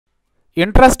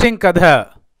Interesting కథ,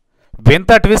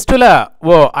 వింత ట్విస్టుల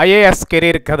ఓ IAS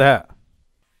career కథ.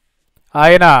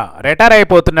 ఆయన రిటైర్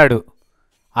అయిపోతున్నాడు.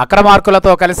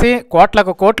 అక్రమార్కులతో కలిసి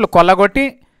కోట్లకు కోట్లు కొల్లగొట్టి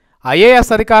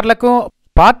ఐఏఎస్ అధికారులకు,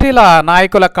 పార్టీల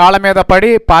నాయకుల కాళ్ళ మీద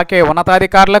పడి పాకే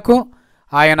ఉన్నతాధికారులకు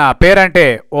ఆయన పేరంటే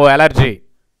ఓ ఎలర్జీ.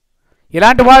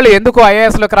 ఇలాంటి వాళ్ళు ఎందుకు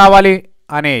ఐఏఎస్లోకి రావాలి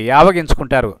అని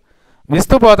యావగించుకుంటారు.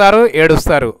 విస్తుపోతారు,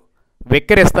 ఏడుస్తారు,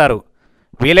 వెక్కిరిస్తారు.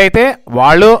 వీలైతే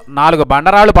వాళ్ళు 4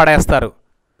 బండరాళ్ళు పడేస్తారు.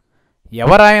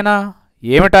 ఎవరాయన,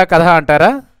 ఏమిటా కథ అంటారా?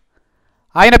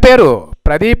 ఆయన పేరు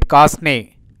ప్రదీప్ కాస్ని.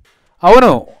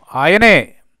 అవును, ఆయనే.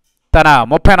 తన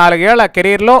 34 ఏళ్ల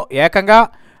కెరీర్లో ఏకంగా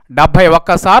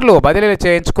 71 సార్లు బదిలీలు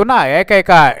చేయించుకున్న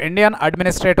ఏకైక ఇండియన్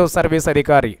అడ్మినిస్ట్రేటివ్ సర్వీస్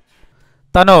అధికారి.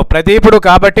 తను ప్రదీపుడు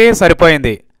కాబట్టి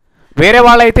సరిపోయింది. వేరే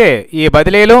వాళ్ళైతే ఈ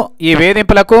బదిలీలు, ఈ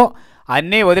వేధింపులకు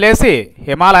అన్నీ వదిలేసి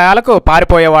హిమాలయాలకు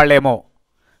పారిపోయేవాళ్లేమో.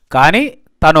 కానీ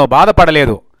తను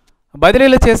బాధపడలేదు.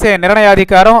 బదిలీలు చేసే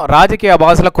నిర్ణయాధికారం రాజకీయ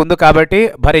బాసులకు ఉంది కాబట్టి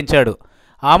భరించాడు,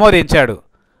 ఆమోదించాడు.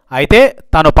 అయితే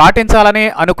తను పాటించాలని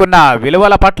అనుకున్న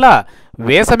విలువల పట్ల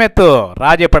వేసమెత్తు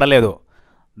రాజీపడలేదు.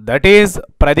 That is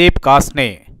Pradeep కాస్ని.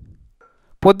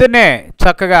 పొద్దున్నే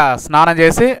చక్కగా స్నానం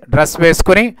చేసి డ్రెస్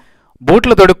వేసుకుని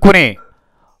బూట్లు తొడుక్కుని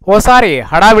ఓసారి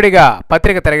హడావిడిగా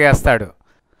పత్రిక తిరిగేస్తాడు.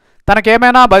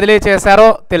 తనకేమైనా బదిలీ చేశారో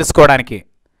తెలుసుకోవడానికి.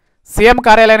 సీఎం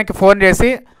కార్యాలయానికి ఫోన్ చేసి,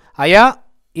 అయ్యా,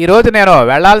 ఈరోజు నేను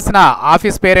వెళ్లాల్సిన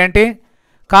ఆఫీస్ పేరేంటి,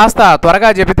 కాస్త త్వరగా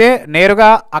చెబితే నేరుగా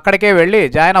అక్కడికే వెళ్ళి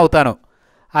జాయిన్ అవుతాను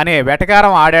అని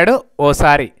వెటకారం ఆడాడు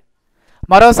ఓసారి.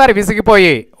 మరోసారి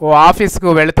విసిగిపోయి ఓ ఆఫీసుకు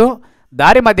వెళుతూ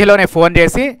దారి మధ్యలోనే ఫోన్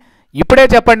చేసి, ఇప్పుడే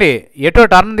చెప్పండి ఎటు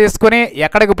టర్న్ తీసుకుని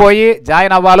ఎక్కడికి పోయి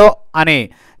జాయిన్ అవ్వాలో అని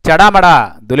చెడామడా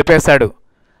దులిపేశాడు.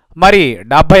 మరి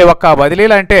 71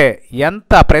 బదిలీలంటే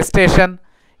ఎంత ప్రెస్టేషన్,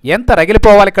 ఎంత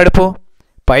రగిలిపోవాలి కడుపు.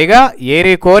 పైగా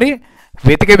ఏరి కోరి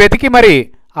వెతికి మరి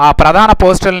ఆ ప్రధాన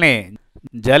పోస్టుల్ని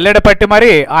జల్లెడ పట్టి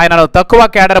మరీ ఆయనను తక్కువ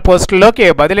కేడర్ పోస్టుల్లోకి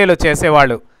బదిలీలు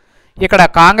చేసేవాళ్ళు. ఇక్కడ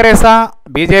కాంగ్రెసా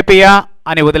బీజేపీయా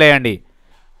అని వదిలేయండి,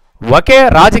 ఒకే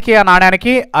రాజకీయ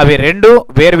నాణ్యానికి అవి 2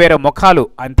 వేర్వేరు ముఖాలు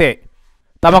అంతే.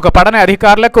 తమకు పడని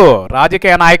అధికారులకు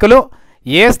రాజకీయ నాయకులు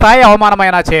ఏ స్థాయి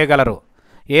అవమానమైనా చేయగలరు.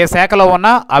 ఏ శాఖలో ఉన్న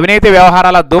అవినీతి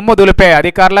వ్యవహారాల దుమ్ము దులిపే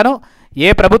అధికారులను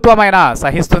ఏ ప్రభుత్వమైనా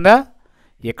సహిస్తుందా?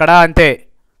 ఇక్కడ అంతే.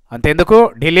 అంతెందుకు,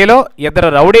 ఢిల్లీలో 2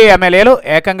 రౌడీ ఎమ్మెల్యేలు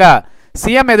ఏకంగా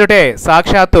సీఎం ఎదుటే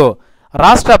సాక్షాత్తు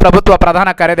రాష్ట్ర ప్రభుత్వ ప్రధాన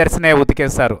కార్యదర్శినే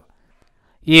ఉతికేశారు.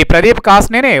 ఈ ప్రదీప్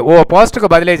కాస్నిని ఓ పోస్టుకు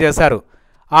బదిలీ చేశారు.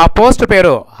 ఆ పోస్టు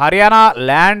పేరు హర్యానా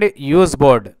ల్యాండ్ యూజ్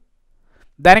బోర్డ్.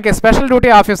 దానికి స్పెషల్ డ్యూటీ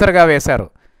ఆఫీసర్గా వేశారు.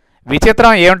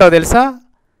 విచిత్రం ఏమిటో తెలుసా?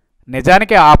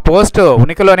 నిజానికి ఆ పోస్టు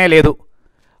ఉనికిలోనే లేదు.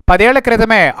 10 ఏళ్ల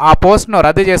క్రితమే ఆ పోస్టును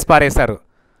రద్దు చేసి పారేశారు.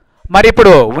 మరి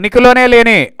ఇప్పుడు ఉనికిలోనే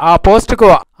లేని ఆ పోస్టుకు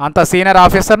అంత సీనియర్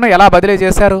ఆఫీసర్ను ఎలా బదిలీ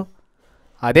చేశారు?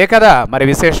 అదే కదా మరి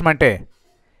విశేషమంటే.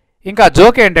 ఇంకా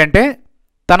జోక్ ఏంటంటే,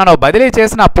 తనను బదిలీ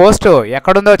చేసిన పోస్టు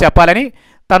ఎక్కడుందో చెప్పాలని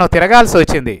తను తిరగాల్సి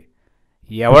వచ్చింది.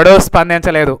 ఎవడూ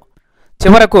స్పందించలేదు.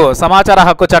 చివరకు సమాచార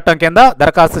హక్కు చట్టం కింద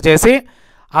దరఖాస్తు చేసి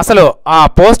అసలు ఆ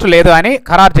పోస్టు లేదు అని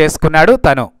ఖరారు చేసుకున్నాడు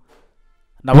తను.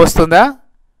 నవ్వొస్తుందా?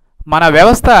 మన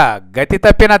వ్యవస్థ గతి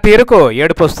తప్పిన తీరుకు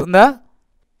ఏడుపొస్తుందా?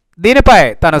 దీనిపై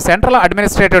తను సెంట్రల్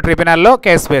అడ్మినిస్ట్రేటివ్ ట్రిబ్యునల్లో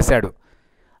కేసు వేశాడు.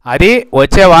 అది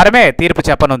వచ్చే వారమే తీర్పు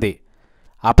చెప్పనుంది.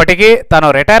 అప్పటికి తను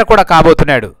రిటైర్ కూడా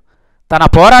కాబోతున్నాడు. తన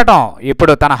పోరాటం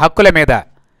ఇప్పుడు తన హక్కుల మీద.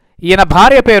 ఈయన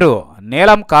భార్య పేరు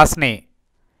నీలం కాస్ని.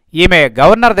 ఈమె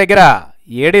గవర్నర్ దగ్గర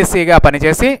ఏడీసీగా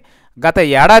పనిచేసి గత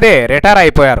ఏడాదే రిటైర్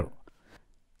అయిపోయారు.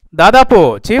 దాదాపు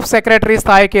చీఫ్ సెక్రటరీ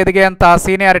స్థాయికి ఎదిగేంత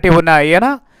సీనియారిటీ ఉన్న ఈయన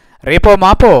రేపో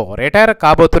మాపో రిటైర్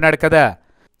కాబోతున్నాడు కదా.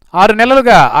 6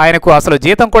 నెలలుగా ఆయనకు అసలు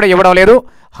జీతం కూడా ఇవ్వడం లేదు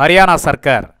హర్యానా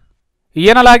సర్కార్.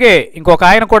 ఈయనలాగే ఇంకొక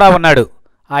ఆయన కూడా ఉన్నాడు.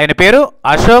 ఆయన పేరు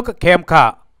అశోక్ ఖేమ్కా.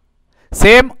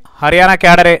 సేమ్ హర్యానా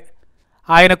క్యాడరే.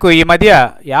 ఆయనకు ఈ మధ్య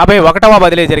 51వ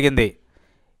బదిలీ జరిగింది.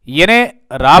 ఈయనే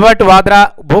రాబర్ట్ వాద్రా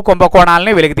భూ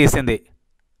కుంభకోణాలని వెలికితీసింది.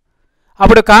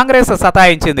 అప్పుడు కాంగ్రెస్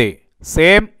సతాయించింది.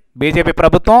 సేమ్ బీజేపీ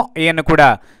ప్రభుత్వం ఈయన్ను కూడా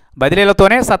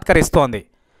బదిలీలతోనే సత్కరిస్తోంది.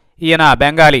 ఈయన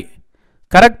బెంగాలీ,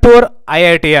 ఖరగ్పూర్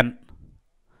ఐఐటిఎన్,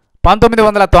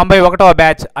 1991వ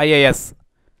బ్యాచ్ ఐఏఎస్.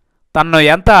 తనను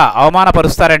ఎంత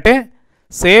అవమానపరుస్తారంటే,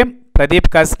 సేమ్ ప్రదీప్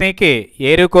కస్నీకి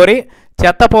ఏరుకోరి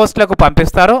చెత్త పోస్టులకు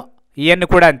పంపిస్తారో ఈయన్ని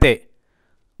కూడా అంతే.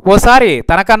 ఓసారి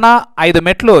తనకన్నా 5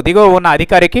 మెట్లు దిగువ ఉన్న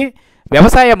అధికారికి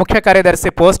వ్యవసాయ ముఖ్య కార్యదర్శి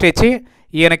పోస్ట్ ఇచ్చి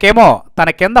ఈయనకేమో తన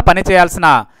కింద పనిచేయాల్సిన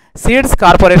సీడ్స్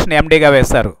కార్పొరేషన్ ఎండీగా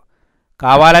వేశారు.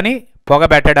 కావాలని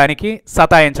పొగబెట్టడానికి,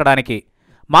 సతాయించడానికి,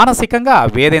 మానసికంగా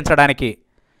వేధించడానికి.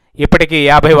 ఇప్పటికీ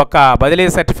 51 బదిలీ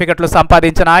సర్టిఫికెట్లు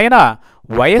సంపాదించిన ఆయన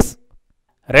వైఎస్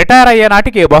రిటైర్ అయ్యే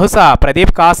నాటికి బహుశా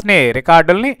ప్రదీప్ కాస్ని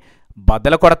రికార్డుల్ని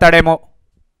బద్దలు కొడతాడేమో.